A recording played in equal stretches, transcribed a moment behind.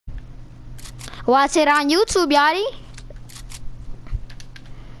Watch it on YouTube, Yachty.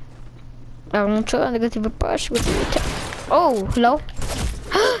 I'm trying to get to the brush with the oh, hello.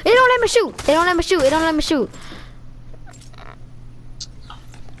 It don't let me shoot. It don't let me shoot. It don't let me shoot.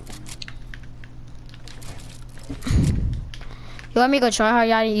 You want me to go try hard,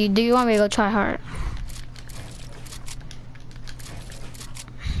 Yachty? Do you want me to go try hard?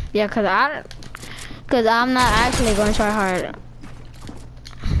 Yeah, cause I'm not actually going to try hard.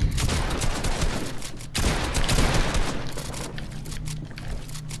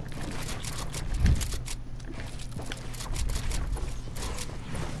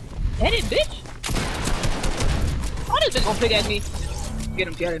 Hit it, bitch! Why this bitch gonna pick at me? Get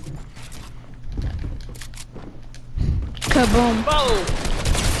him. Kaboom.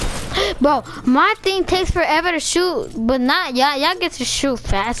 Bro, my thing takes forever to shoot, but not y'all. Y'all get to shoot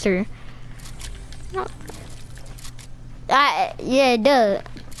faster. Yeah, it does.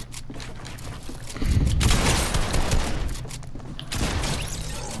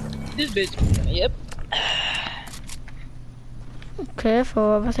 This bitch, yep.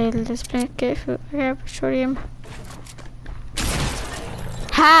 Careful, I say let's play careful. Yeah, short him.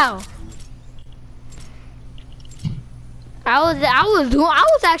 How? I was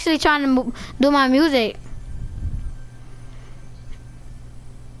actually trying to do my music.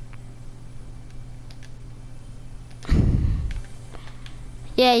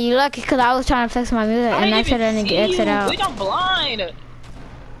 Yeah, you lucky because I was trying to fix my music and I didn't exit out. Bitch, I'm blind.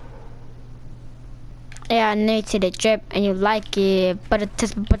 Yeah, I need to the drip and you like it, but it's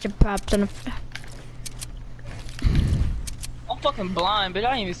just a bunch of props on the. I'm fucking blind, bitch.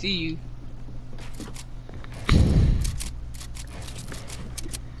 I didn't even see you.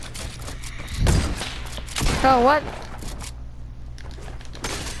 Oh, what?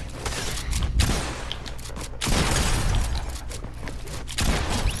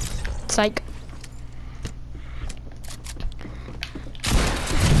 Psych.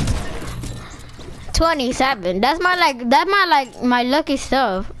 $27. That's my lucky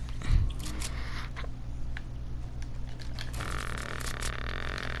stuff.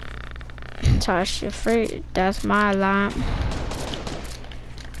 Touch your free. That's my alarm.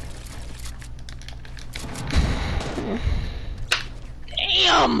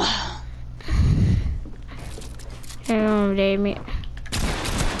 Damn. Damn it.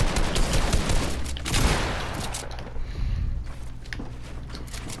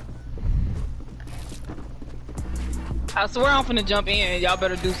 I swear I'm finna jump in. Y'all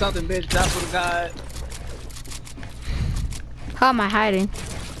better do something, bitch. That's what God. How am I hiding?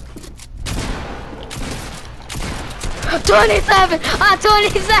 27!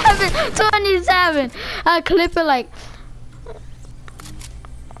 27! I clip it like.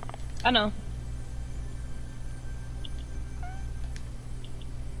 I know.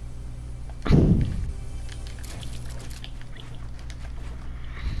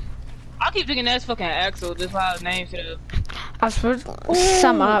 I keep thinking that's fucking Axel. That's why his name should have. I suppose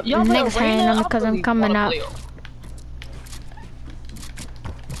some up next time because I'm coming up.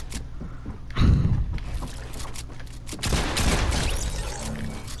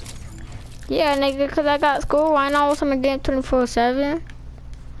 Yeah, nigga, because I got school. I know I'm getting 24/7.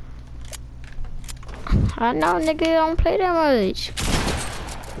 I know, nigga, don't play that much.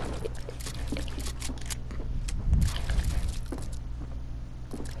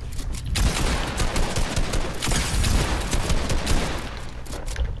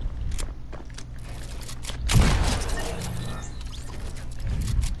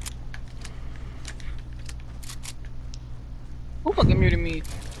 Who fucking muted me?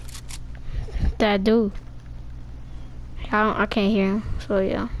 That dude. I can't hear him, so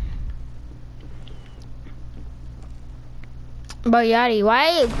yeah. But Yachty,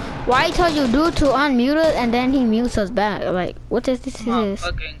 why he told you dude to unmute us and then he mutes us back? Like, what is this? Oh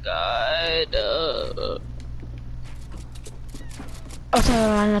fucking god. O sea,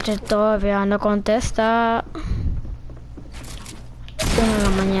 la noche todavía no contesta. 1 de la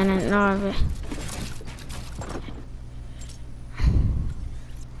mañana, 9.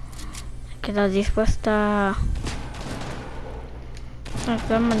 ¿Estás dispuesta? I'm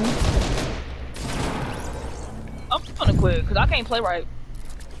gonna quit because I can't play right.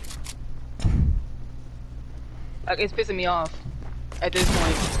 Like, it's pissing me off at this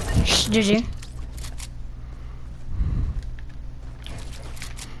point. GG.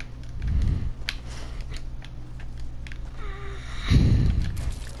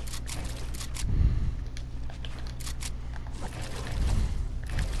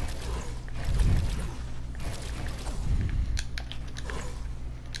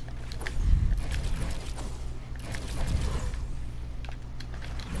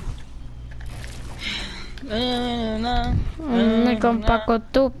 Me compaco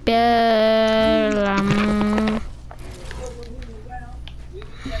tu piel.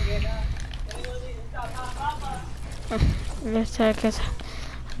 Sé que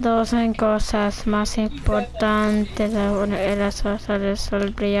dos en cosas más importantes de las cosas de sol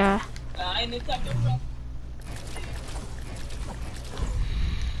brillar.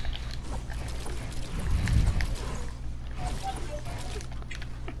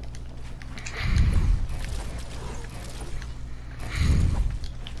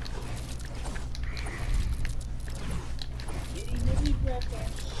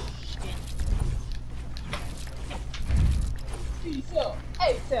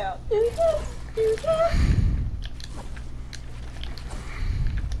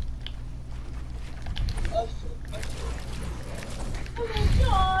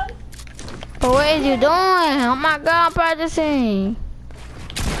 But what is you doing? Oh my god, I'm practicing.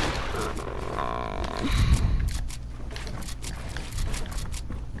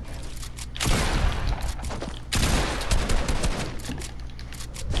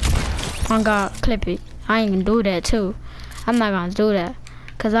 Oh god, clip it. I ain't gonna do that too. I'm not gonna do that.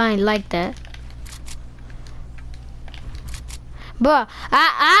 Cause I ain't like that. But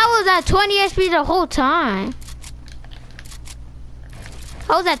I was at 20 HP the whole time.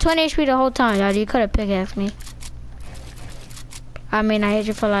 I was at 20 HP the whole time, y'all. You could have pickaxed me. I mean, I hit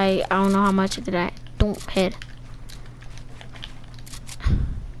you for like, I don't know how much did I don't hit.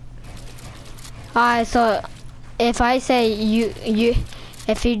 Alright, so if I say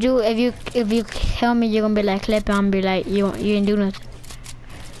if you kill me, you're gonna be like clipping. I'm gonna be like you didn't do nothing.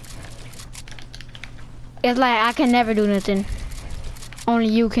 It's like I can never do nothing. Only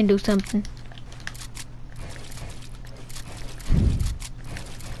you can do something.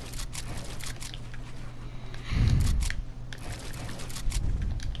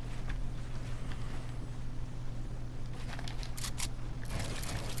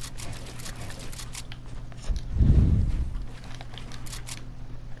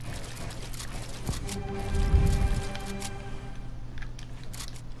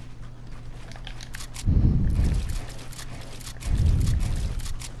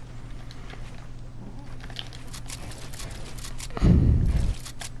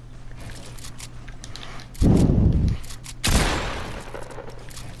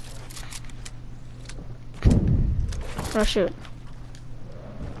 Oh shoot.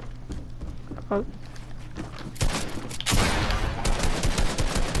 Oh.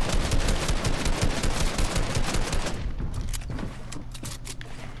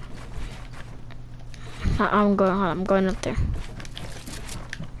 I'm going up there.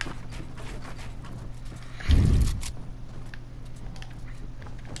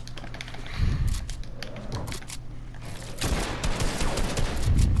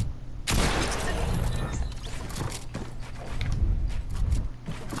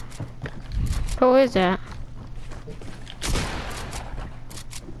 Who is that?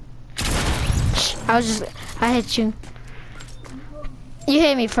 I hit you. You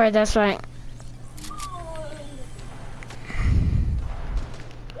hit me first, that's right.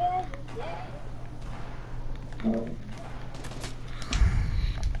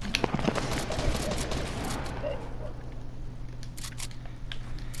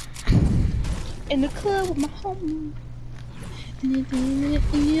 In the club with my homie.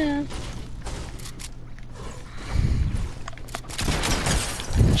 Yeah.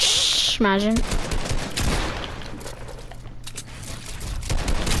 Imagine.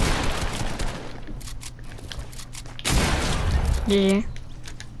 Yeah.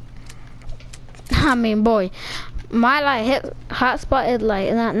 I mean, boy, my like hit hotspot is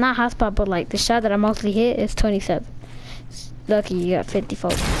like not hotspot, but like the shot that I mostly hit is 27. Lucky you got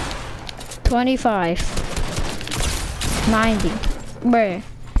 54. 25. 90. Bruh,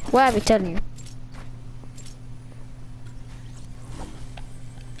 what I be telling you?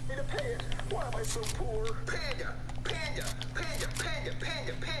 Why am I so poor? Panda, panda, panda, panda,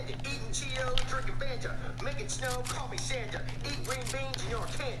 panda, panda. Eating Cheetos, drinking Fanta, making snow, call me Santa. Eat green beans in your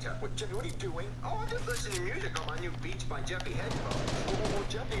Canta. What, Jeffy, what are you doing? Oh, I'm just listening to music on my new Beats by Jeffy headphones. Oh,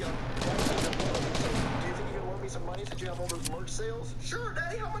 Jeffy, do you think you can loan me some money since you have all those merch sales? Sure,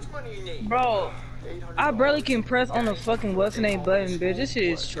 Daddy, how much money you need? Bro, I barely can press on the fucking what's the name button, bitch. This shit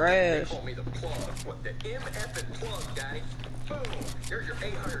is trash. Call me the plug. What, the MF and plug, Daddy? Boom, here's your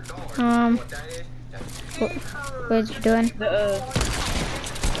 $800. What that is? What you doing?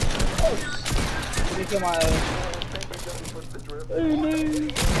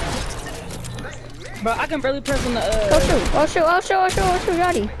 Bro, I can barely press on the Oh shoot,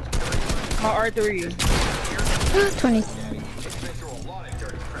 Yachty. my R3. 20.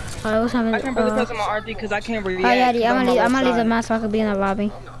 What's happening? I can't really close on my RD because I can't react. Oh yeah, I'm I'm on gonna my leave the side. map so I can be in the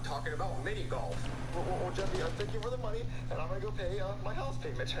lobby. I'm not talking about mini golf. Well, Jeffy, thank you for the money, and I'm gonna go pay my house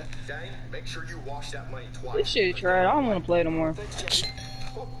payment. Danny, make sure you wash that money twice. This shit trash. I don't want to play no more. Thanks, Jeffy.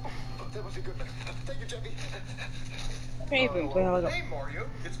 Oh, that was a good man. Thank you, Jeffy. I can't even play like a... Hey, Mario,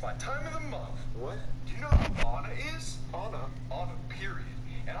 it's my time of the month. What? Do you know who Anna is? Anna, period.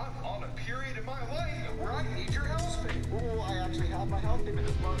 And I'm on a period in my life where I need your house payment. Oh, I actually have my house payment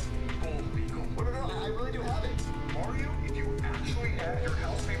this month. Gold legal. No, I really do have it. Mario, if you actually have your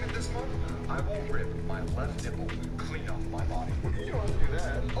house payment this month, I will rip my left nipple clean off my body. You don't have to do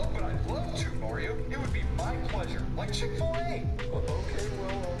that. Oh, but I'd love to, Mario. It would be my pleasure. Like Chick-fil-A. Okay,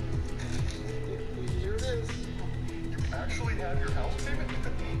 well, here it is. You actually have your house payment?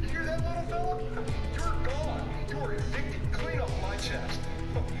 You hear that, little fella? You're gone. You are evicted clean off my chest.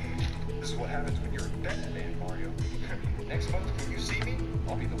 This is what happens when you're a bet man, Mario. Next month, when you see me,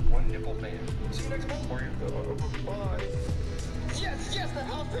 I'll be the one nipple man. See you next month, Mario. Bye. Yes, the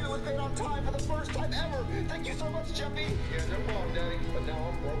house payment was paid on time for the first time ever. Thank you so much, Jeffy. Yeah, no problem, Daddy. But now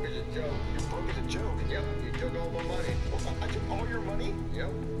I'm broke as a joke. You're broke as a joke? Yep, you took all my money. I took all your money?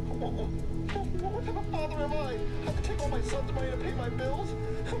 Yep. What type of father am I? I have to take all my son's money to pay my bills?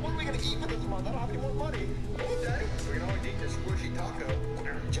 What are we going to eat for this month? I don't have any more money. Oh, Daddy, we can always eat this squishy taco.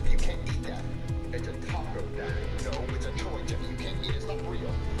 Jeffy, you can't eat that. It's a taco, Daddy. No, it's a toy, Jeffy. You can't eat it. It's not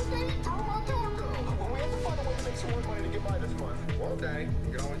real. But Daddy, throw my taco. Well, we have to find a way to make some more money to get by this month. Well, Daddy,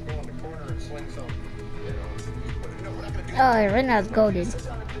 you can always go in the corner and sling some, you know. But no, we're not going to do that. Oh, right now it's golden. Sit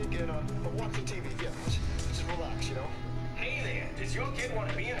down and think and watch the TV. Yeah, just relax, you know. Hey there, does your kid want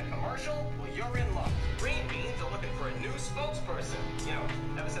to be in a commercial? Well, you're in luck. Green Beans are looking for a new spokesperson. You know,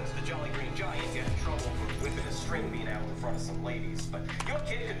 ever since the Jolly Green Giant got in trouble for whipping a string bean out in front of some ladies. But your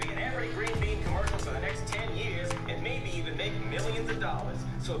kid could be in every Green Bean commercial for the next 10 years and maybe even make millions of dollars.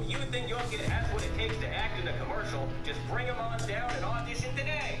 So if you think your kid has what it takes to act in a commercial, just bring him on down and audition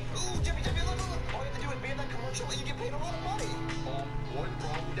today. Ooh, Jimmy, look. All you have to do is be in that commercial and you get paid a lot of money. One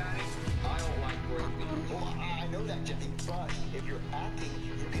problem, Daddy. I don't like green beans. Well, I know that, Jeffy, but if you're acting,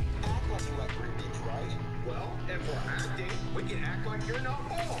 you can act like you like green beans, right? Well, if we're acting, we can act like you're not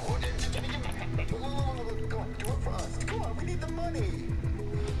bald. Jimmy, come on, do it for us. Come on, we need the money.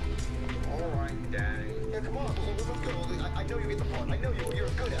 All right, Daddy. Yeah, come on, let's go. I know you get the part. I know you're a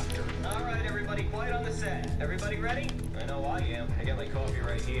good actor. All right, everybody, quiet on the set. Everybody ready? I know I am. I got my coffee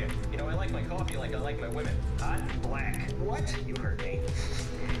right here. You know, I like my coffee like I like my women. Hot, black. What? You heard me.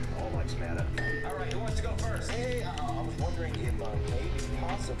 All lives matter. All right, who wants to go first? Hey, I was wondering if maybe,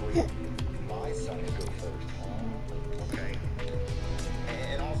 possibly, my son could go first. Okay.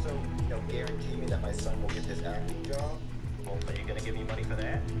 And also, you know, guarantee me that my son will get this acting job. Well, are you gonna give me money for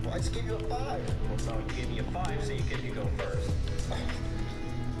that? Well, I just gave you a 5. Well, no, you gave me a 5, so you go first.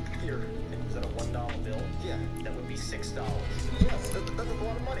 Here. Is that a $1 bill? Yeah. That would be $6. Yes, that's a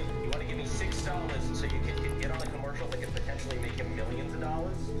lot of money. You want to give me $6 so you can get on a commercial that could potentially make him millions of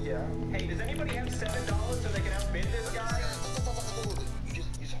dollars? Yeah. Hey, does anybody have $7 so they can outbid this guy? You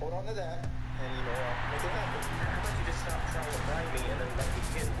just hold on to that, and you know, make it happen. How about you just stop trying to bribe me and then let the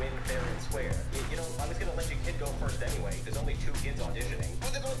kid win fair and square? You know, I was gonna let your kid go first anyway. There's only 2 kids auditioning. Oh,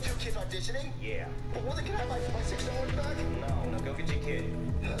 there's only 2 kids auditioning? Yeah. Well, then can I have my $6 back? No, go get your kid.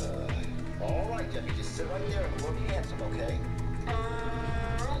 All right, Jeffy, just sit right there and look handsome, okay?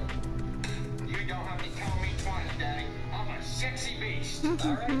 You don't have to tell me twice, Daddy. I'm a sexy beast. All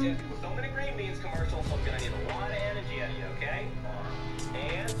right, Jeffy, we're filming a Green Beans commercial, so I'm gonna need a lot of energy out of you, okay?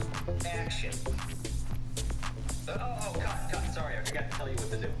 And action. Cut. Sorry, I forgot to tell you what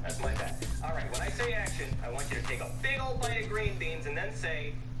to do. That's my bad. All right, when I say action, I want you to take a big old bite of green beans and then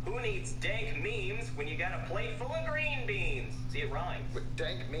say, who needs dank memes when you got a plate full of green beans? See, it rhymes. With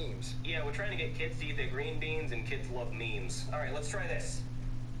dank memes? Yeah, we're trying to get kids to eat their green beans, and kids love memes. All right, let's try this.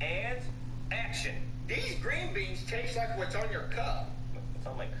 And action. These green beans taste like what's on your cup. What's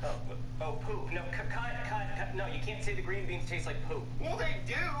on my cup? Oh, poop. No, cut. No, you can't say the green beans taste like poop. Well, they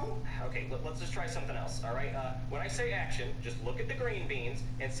do. Okay, let's just try something else, all right? When I say action, just look at the green beans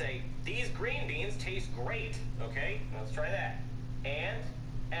and say, these green beans taste great, okay? Let's try that. And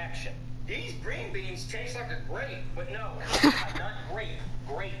action. These green beans taste like a grape. But no, not grape.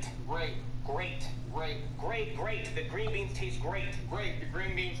 Great. The green beans taste great. Great. The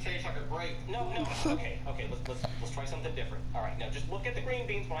green beans taste like a grape. No. Okay. Let's try something different. All right. Now just look at the green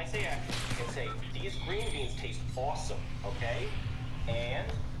beans when I say action and say these green beans taste awesome. Okay. And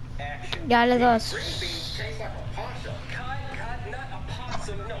action. Ya le dos. Green beans taste like a poncho. Cut. Not a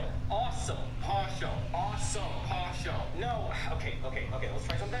possum. No. Awesome. Poncho. Awesome. Poncho. No. Okay. Let's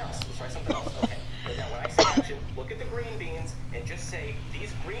try something else. Okay. Now when I say action, look at the green beans and just say,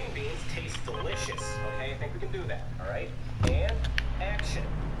 these green beans taste delicious. Okay, I think we can do that. All right? And action.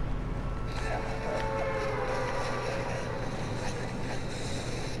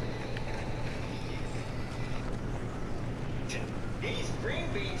 These green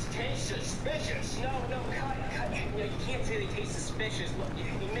beans taste suspicious. No, cut. You know, you can't say they taste suspicious. Look, you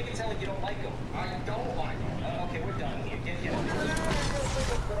make it sound like you don't like them. I don't like them. Okay, we're done here. Get it. He's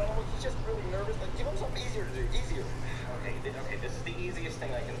just really nervous. Like, give him something easier to do. Easier. Okay, this is the easiest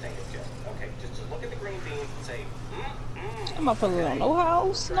thing I can think of, Jeff. Okay, just look at the green beans and say, I'm gonna put it on no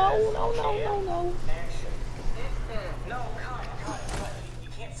house. No. Action. No, cut. You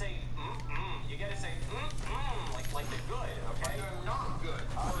can't say, You gotta say, like they're good, okay? They're not good.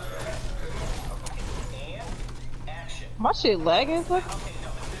 Okay, and action. My shit lagging. Fuck. Okay, no,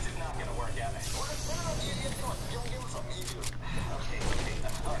 this is not gonna work out. Okay,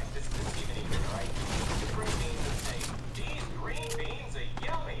 alright, this is even easier, right? The green beans and say, these green beans are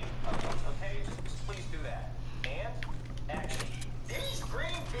yummy. Okay, just please do that. And action. These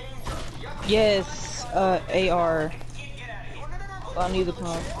green beans are yummy. Yes, AR. Get out of here. I need the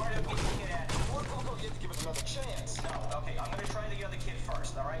pump. Okay, I'm gonna try the other kid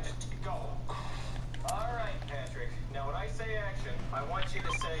first, alright? Just go. Alright, Patrick. Now when I say action, I want you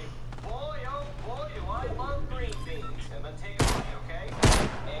to say, boy, oh boy, do I love green beans. And then take a bite, okay?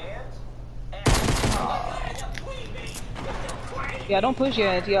 And action. Green beans. Yeah, don't push your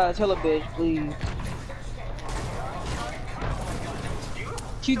ass. Yeah, tell a bitch, please.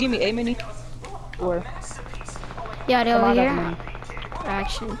 Can you give me a mini? Or Yeah, they over I got here. money.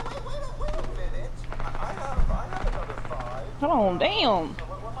 Action. Hold on, damn. But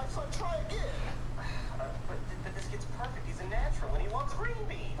this kid's perfect. He's a natural, and he loves green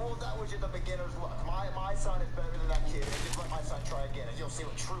beans. Well, that was just a beginner's luck. My son is better than that kid. Just let my son try again, and you'll see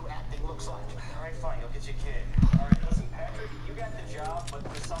what true acting looks like. All right, fine. You'll get your kid. All right, listen, Patrick, you got the job, but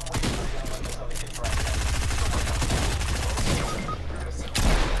there's some way you're gonna let this other kid try again.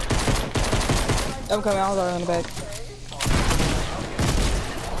 I'm coming. I was already in the back.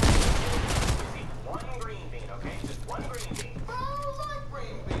 One green bean, okay? Just one green bean. I don't like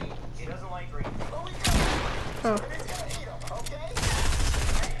green beans. He doesn't like green beans. Oh, Oh. he's gonna eat them, okay?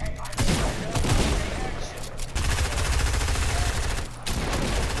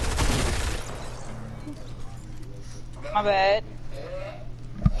 My bad.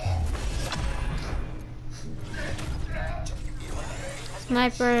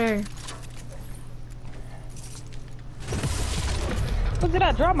 Sniper. What did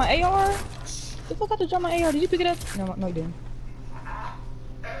I drop my AR? The fuck I just dropped my AR? Did you pick it up? No, you didn't.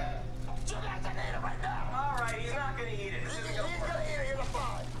 Alright, he's not gonna eat it. This isn't gonna work.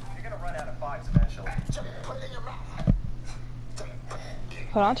 You're gonna run out of fives eventually.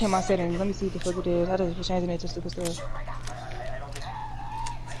 Hold on, I'll change my settings. Let me see what the fuck it is. I just changing it to stupid stuff.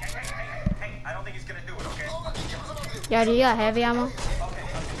 I don't think he's gonna do it, okay? Yeah, do you got heavy ammo? Okay, I'll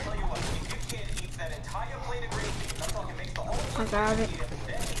tell you what. If your kid eats that entire plate of green beans, I'm talking makes the whole I got it.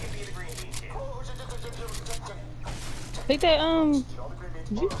 then he can be the green bean kid. Take that,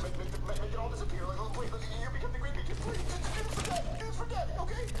 juice.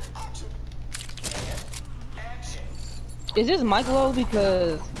 Is this mic low?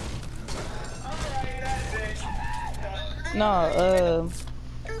 Because no,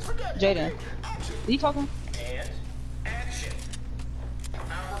 Jaden, are you talking? And action.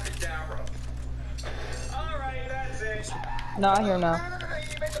 Abracadabra. Alright, that's it. No, I hear him now.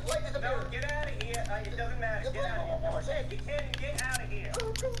 No, get out of here. It doesn't matter. Get out of here. You can't get out of here.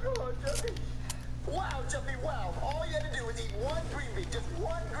 Wow, Jumpy, wow. All you had to do was eat one green bean, just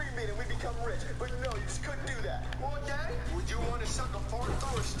one green bean, and we become rich. But no, you just couldn't do that. Well, Daddy, would you want to suck a fart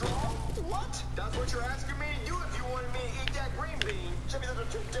through a straw? What? That's what you're asking me to do if you wanted me to eat that green bean. Jumpy, those are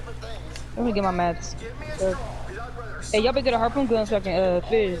two different things. Let me get my mats. Give me a straw, because I'd rather Hey, y'all better get a harpoon gun so I can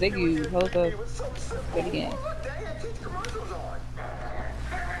fish. Thank you. Hold up. It was so simple. Good again. Look, Daddy had kids' commercials on.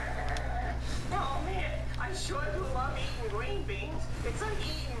 Oh, man, I sure do love eating green beans. It's like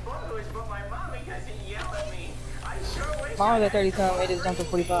eating burgers, but my mommy doesn't yell at me. I sure wish Mine was at 30 something. It just jumped to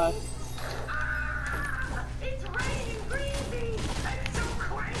 45. It's raining green beans, and it's so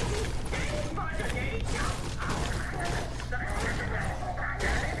crazy. It's fun to eat.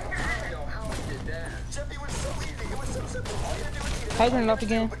 How I did that? Jeffy, was so easy. It was so simple. All you had to do was eat it. How you turn it off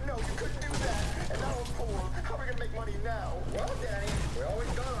again? But no, you couldn't do that. And now we're poor. How are we gonna make money now? Well, Daddy, we always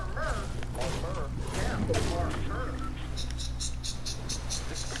got our myrrh. Our myrrh? Yeah, our myrrh.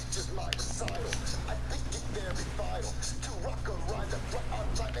 This speech is my recital. I think it very vital. To rock a rhyme, the front on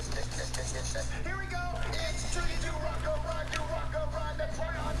time. Here we go. It's tricky to rock a rhyme, to rock a rhyme. That's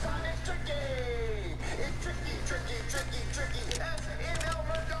right on time. It's tricky. It's tricky, tricky, tricky, tricky.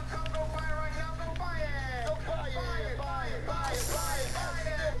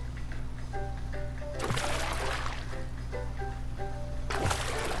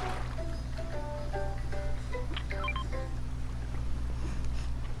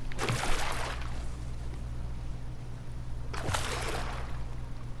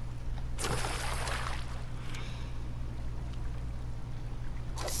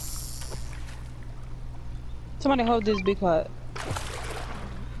 Somebody hold this big pot.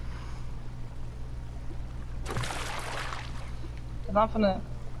 Cause I'm finna.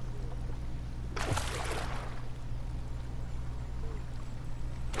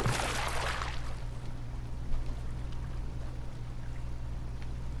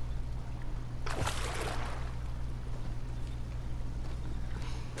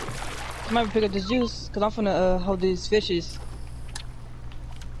 Somebody pick up this juice, cause I'm finna hold these fishes.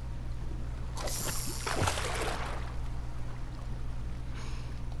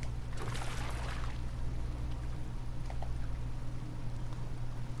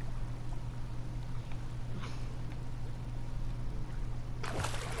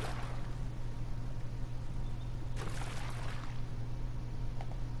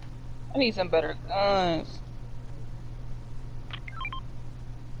 I need some better guns.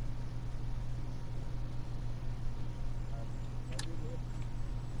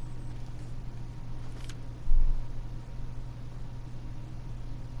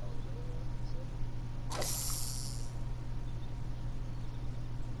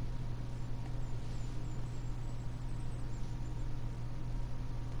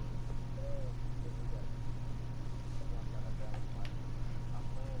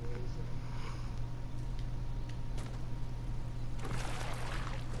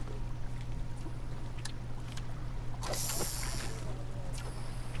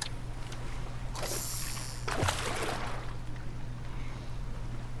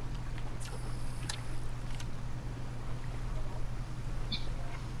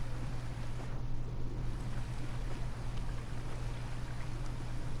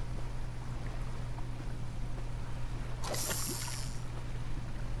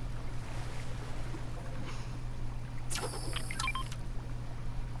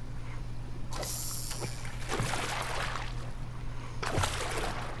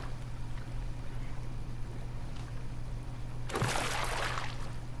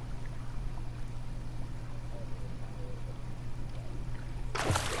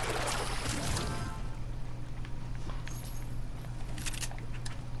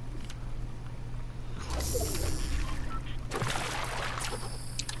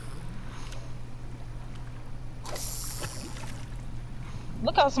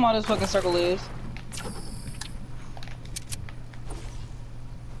 Look how small this fucking circle is.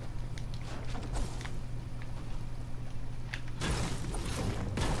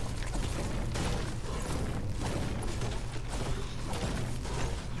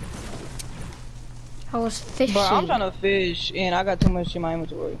 I was fishing. Bro, I'm trying to fish and I got too much in my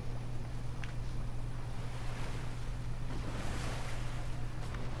inventory.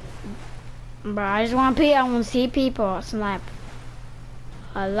 Bro, I just want to pee. I want to see people. Snipe.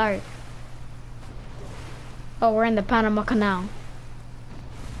 Alert. Oh, we're in the Panama Canal.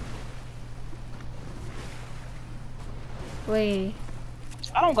 Wait.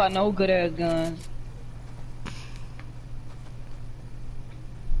 I don't got no good ass guns.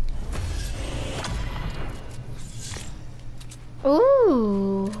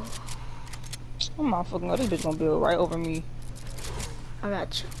 Ooh. Oh my fucking god, this bitch gonna build right over me. I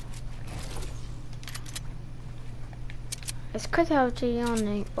got you. It's cause how to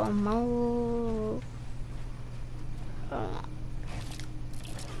on or more.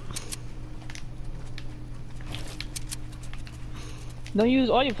 Don't use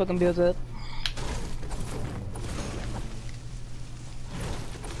all your fucking builds up.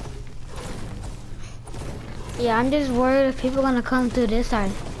 Yeah, I'm just worried if people gonna come through this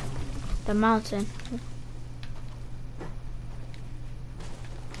side, the mountain.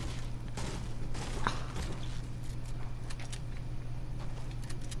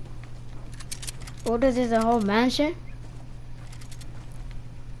 What is this, a whole mansion?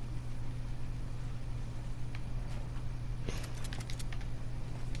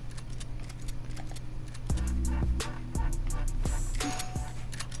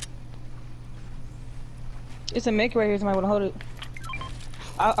 It's a make right here, somebody wanna hold it.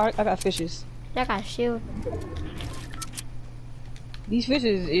 I got fishes. I got shield. These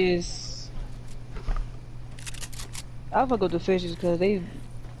fishes is... I'll fuck with the fishes cause they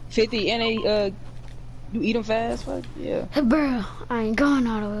 50 and they you eat them fast, fuck yeah. Hey, bro, I ain't going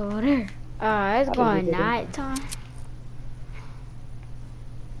all the way over there. It's going nighttime.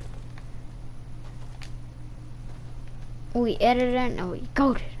 We edited it and we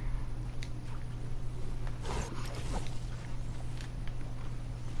goated.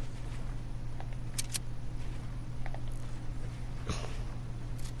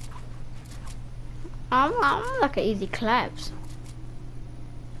 I'm like an easy collapse.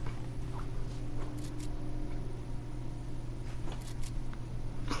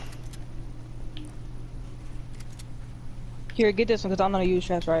 Here, get this one, because I'm gonna use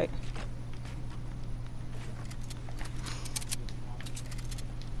traps, right?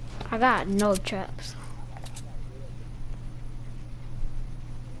 I got no traps.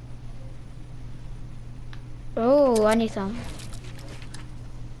 Oh, I need some.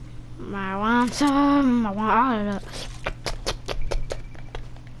 I want some. I want all of those.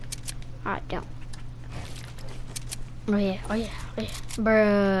 I don't. Oh yeah, oh yeah, oh yeah.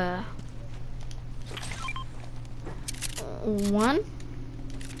 Bruh. One.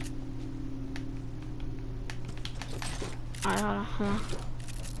 Alright, hold on.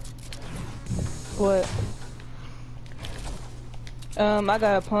 What? I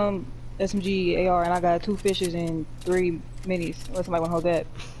got a pump SMG AR and I got 2 fishes and 3 minis. Unless somebody wanna hold that.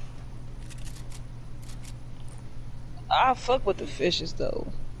 I fuck with the fishes though.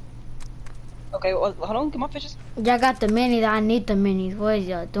 Okay, well, hold on, get my fishes. Y'all got the minis. I need the minis. What is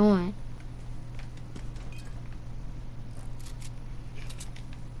y'all doing?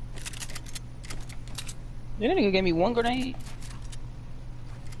 That nigga gave me 1 grenade.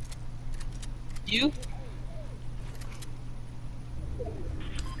 You?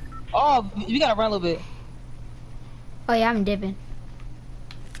 Oh, you gotta run a little bit. Oh yeah, I'm dipping.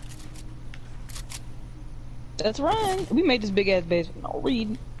 Let's run. We made this big ass base with no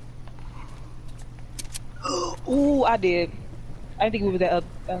reading. Ooh, I did. I didn't think we were that up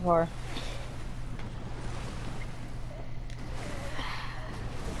that far.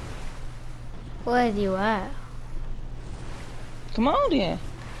 Where's you at? Come on then.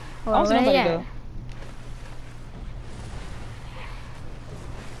 Well, I don't see where nobody you at? though.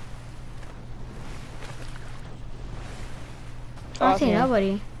 I don't see Awesome.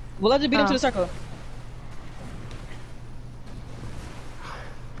 nobody. Well, let's just beat them to Oh. the circle.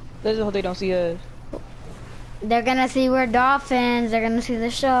 Let's just hope they don't see us. They're gonna see we're dolphins. They're gonna see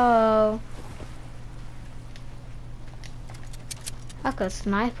the show. I could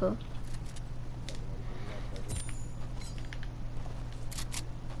sniper.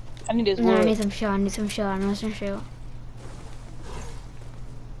 I need this No, I wood. need some shell. I need some shell. I need some shell.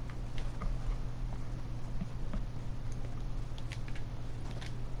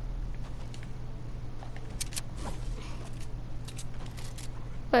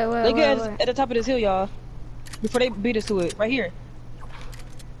 Wait, Look at the top of this hill, y'all. Before they beat us to it, right here.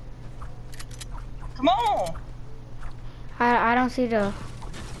 Come on. I don't see the.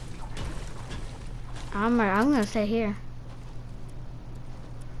 I'm gonna stay here.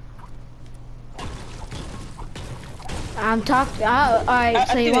 I'm talking. Alright, I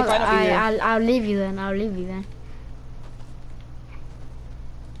so think you they want? fight over here. I'll leave you then. I'll leave you then.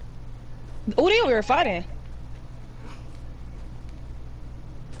 Oh, they over here fighting.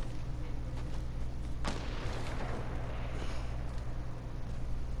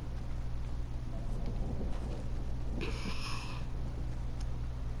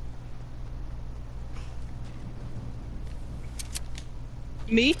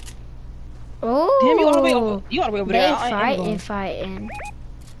 Me? Oh, Damn, you all the way over. You all the way over they there. I ain't fighting.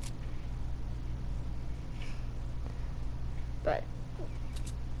 But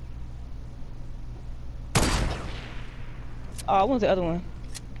Oh, what's the other one?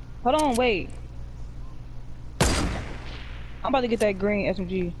 Hold on, wait. I'm about to get that green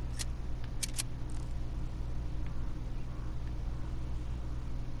SMG.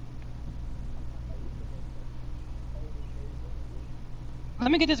 Let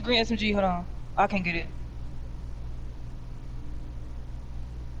me get this green SMG. Hold on. I can't get it.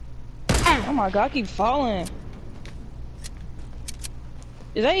 Oh my god, I keep falling.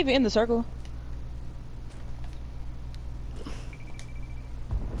 Is that even in the circle?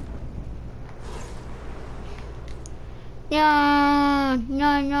 no,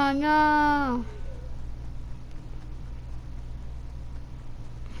 no, no, no.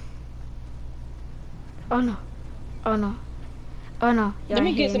 Oh no, oh no, oh no. Let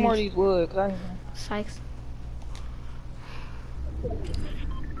me get some more of these wood, cause Sykes.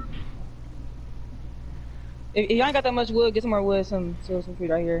 if y'all ain't got that much wood, get some more wood, some food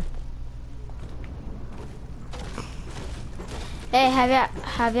right here. Hey,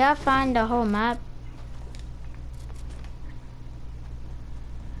 have y'all found the whole map?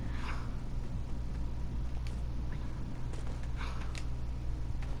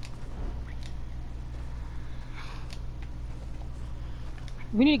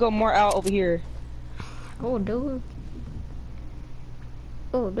 We need to go more out over here. Oh, dude.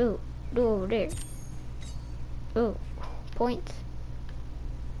 Oh, dude. Dude over there. Oh, points.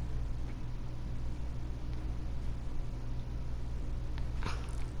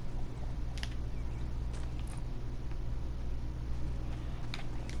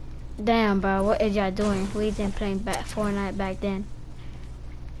 Damn, bro, what is y'all doing? We didn't playing back Fortnite back then.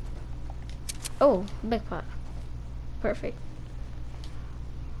 Oh, big pot. Perfect.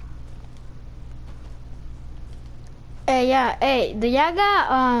 Hey, yeah, hey, do y'all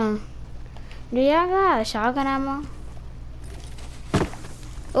got shotgun ammo?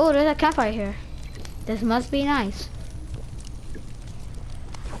 Oh, there's a campfire here. This must be nice.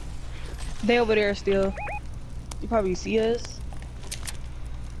 They over there still. You probably see us.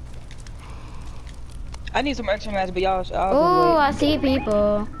 I need some extra mats, but y'all Oh, I just see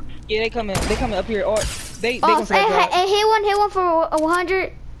people. wait. Yeah, they coming up here, or they Oh, gonna say drop. hey, hit one for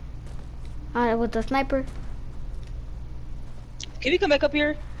 100. With the sniper. Can you come back up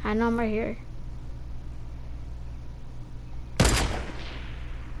here? I know I'm right here.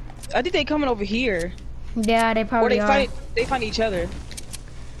 I think they coming over here. Yeah, they probably Or are. they fight each other.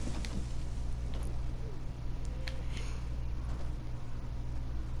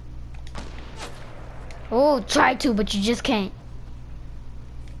 Oh, try to, but you just can't.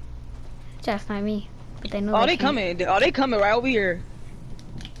 Just not me. But they know Oh, they they can't. coming. Oh, they coming right over here.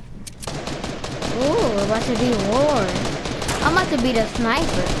 Ooh, about to be war. I'm about to be the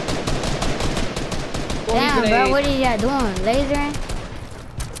sniper. Well, Damn, bro, what are y'all doing? Lasering?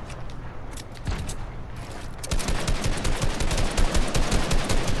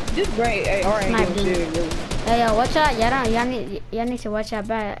 This great AR ain't Snipe, doing dude. shit, really. Hey, yo, watch out. Y'all need to watch out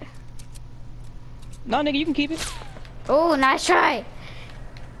back. No, nigga, you can keep it. Oh, nice try.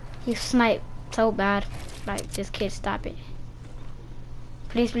 You sniped so bad. Like, just kid, stop it.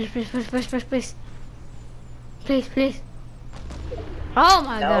 Please, please, please, please, please, please, please. Please, please. Oh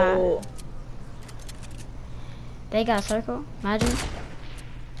my god. They got a circle, imagine.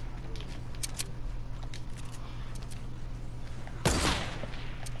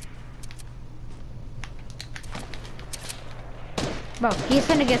 Bro, he's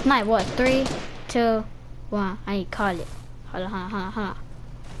finna get sniped. What? 3, 2, 1. I ain't call it. Hold on.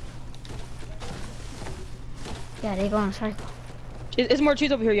 Yeah, they go in a circle. It's more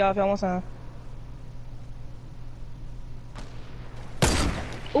trees over here, y'all, if y'all want some.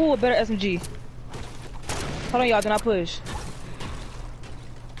 Ooh, a better SMG. Hold on, y'all, do not push.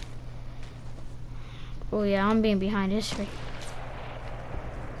 Oh yeah, I'm being behind this tree.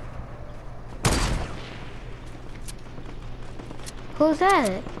 Who's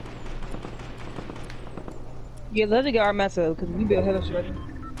that? Yeah, let's get our mess up, because we built hella shredder.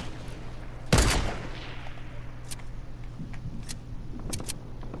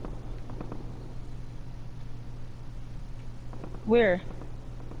 Where?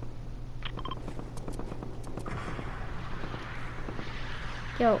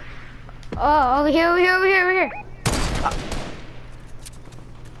 Yo. Oh, over here.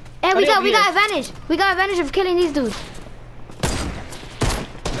 Hey, we got advantage. We got advantage of killing these dudes.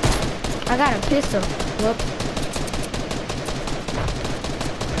 I got a pistol. Whoop.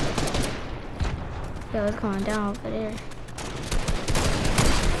 Yo, it's going down over there.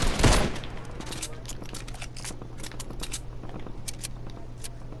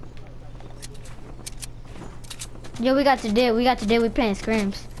 Yo, we got the deal. We playing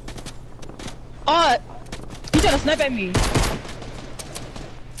scrims. Oh, he trying to snipe at me.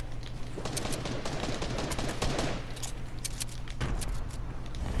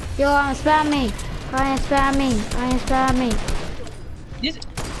 Yo, I'm spamming. I ain't spamming. This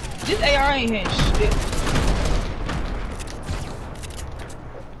AR ain't hitting shit.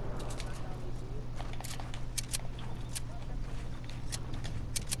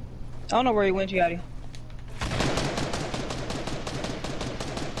 I don't know where he went, Giatti.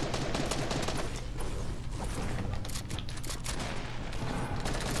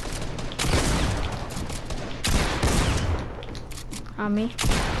 On me.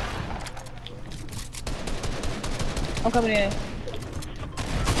 I'm coming in.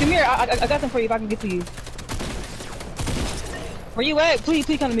 Come here, I got them for you if I can get to you. Where you at? Please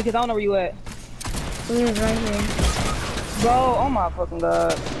come to me because I don't know where you at. We was right here. Bro, oh my fucking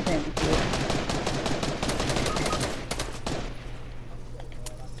god. I can't do shit.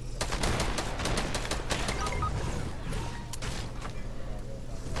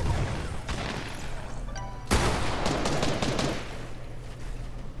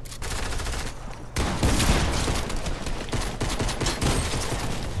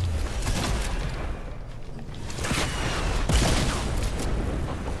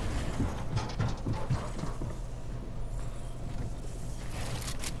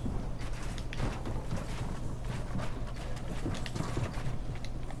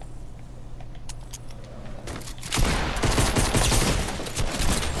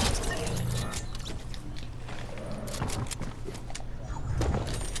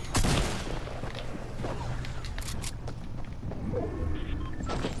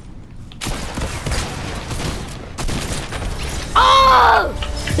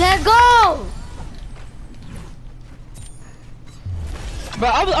 Let's go!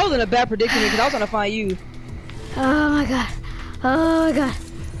 But I was in a bad predicament because I was trying to find you. Oh my god. Oh my god.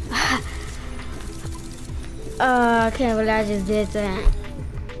 I can't believe I just did that.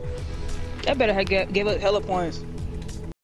 That better have gave up hella points.